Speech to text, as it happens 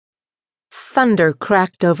Thunder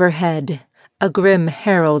cracked overhead, a grim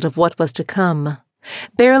herald of what was to come.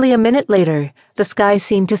 Barely a minute later, the sky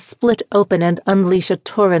seemed to split open and unleash a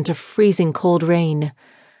torrent of freezing cold rain.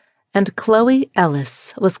 And Chloe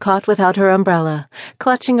Ellis was caught without her umbrella,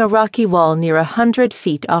 clutching a rocky wall near 100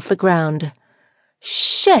 feet off the ground.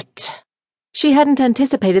 Shit! She hadn't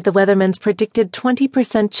anticipated the weatherman's predicted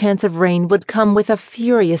 20% chance of rain would come with a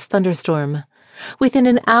furious thunderstorm. Within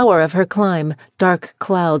an hour of her climb, dark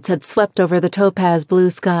clouds had swept over the topaz blue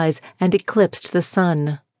skies and eclipsed the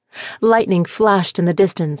sun. Lightning flashed in the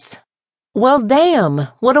distance. Well, damn!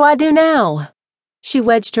 What do I do now? She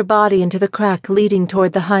wedged her body into the crack leading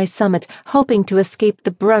toward the high summit, hoping to escape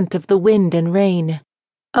the brunt of the wind and rain.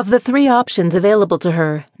 Of the 3 options available to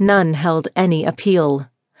her, none held any appeal.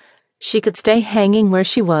 She could stay hanging where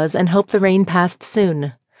she was and hope the rain passed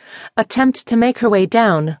soon, attempt to make her way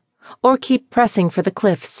down, or keep pressing for the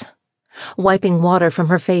cliffs. Wiping water from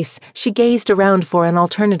her face, she gazed around for an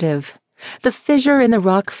alternative. The fissure in the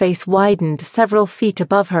rock face widened several feet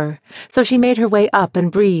above her, so she made her way up and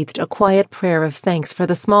breathed a quiet prayer of thanks for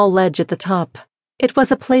the small ledge at the top. It was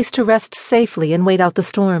a place to rest safely and wait out the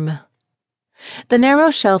storm. The narrow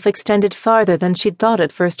shelf extended farther than she'd thought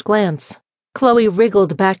at first glance. Chloe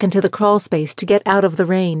wriggled back into the crawl space to get out of the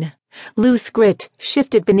rain. Loose grit,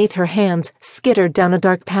 shifted beneath her hands, skittered down a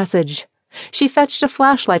dark passage. She fetched a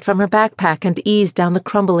flashlight from her backpack and eased down the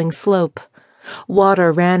crumbling slope.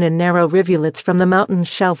 Water ran in narrow rivulets from the mountain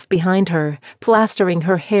shelf behind her, plastering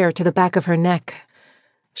her hair to the back of her neck.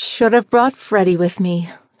 Should have brought Freddie with me,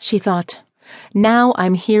 she thought. Now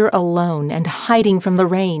I'm here alone and hiding from the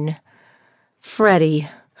rain. Freddie,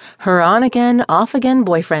 her on-again, off-again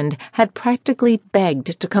boyfriend, had practically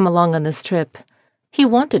begged to come along on this trip. He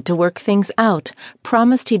wanted to work things out,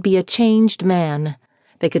 promised he'd be a changed man.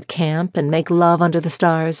 They could camp and make love under the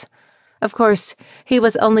stars. Of course, he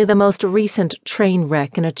was only the most recent train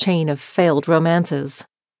wreck in a chain of failed romances.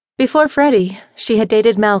 Before Freddie, she had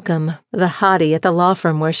dated Malcolm, the hottie at the law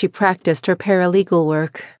firm where she practiced her paralegal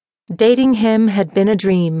work. Dating him had been a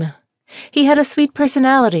dream. He had a sweet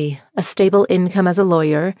personality, a stable income as a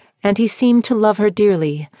lawyer, and he seemed to love her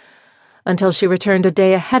dearly. Until she returned a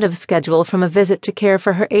day ahead of schedule from a visit to care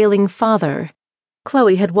for her ailing father.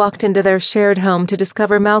 Chloe had walked into their shared home to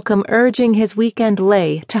discover Malcolm urging his weekend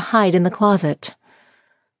lay to hide in the closet.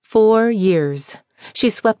 4 years.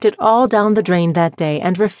 She swept it all down the drain that day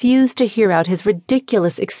and refused to hear out his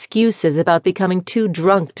ridiculous excuses about becoming too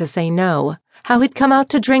drunk to say no. How he'd come out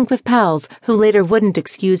to drink with pals who later wouldn't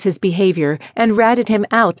excuse his behavior and ratted him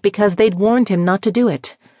out because they'd warned him not to do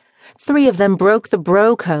it. 3 of them broke the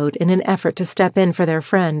bro code in an effort to step in for their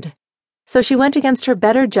friend. So she went against her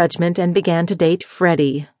better judgment and began to date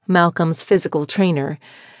Freddie, Malcolm's physical trainer,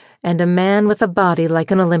 and a man with a body like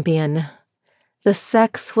an Olympian. The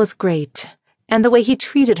sex was great, and the way he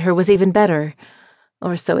treated her was even better,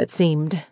 or so it seemed.